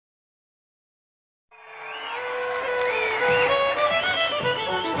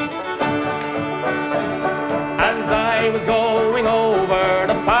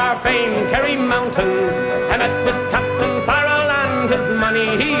mountains. I met with Captain Farrell and his money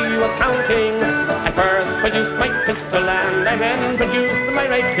he was counting. I first produced my pistol and I then produced my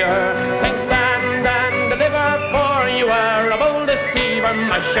rapier, saying stand and deliver, for you are a bold deceiver,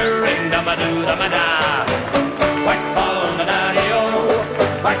 mushering dum-a-doo-dum-a-da. Whack fall the daddy-o,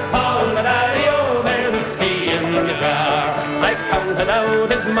 whack fall the daddy-o, there's whiskey in the jar. I counted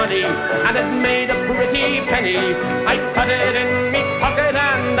out his money and it made a pretty penny. I put it in me pocket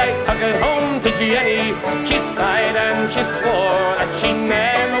and I took it home to Jenny. She sighed and she swore that she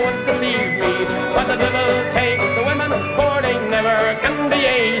never would deceive me, but the devil take the women, courting never can be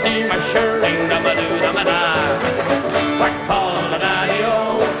easy, mushering dum-a-doo-dum-a-da. Whack Paul the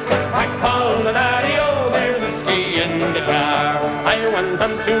daddy-o, whack Paul the daddy-o, there's whiskey in the jar. I went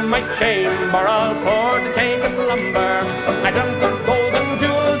unto my chamber all for to take a slumber. I dreamt of golden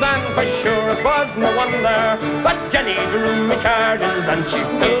jewels and for sure it was no wonder, but Jenny drew me charges and she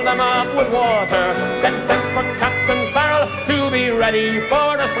filled them up with water, then sent for Captain Farrell to be ready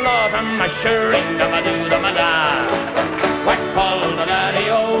for the slaughter, mushering dum-a-doo-dum-a-da.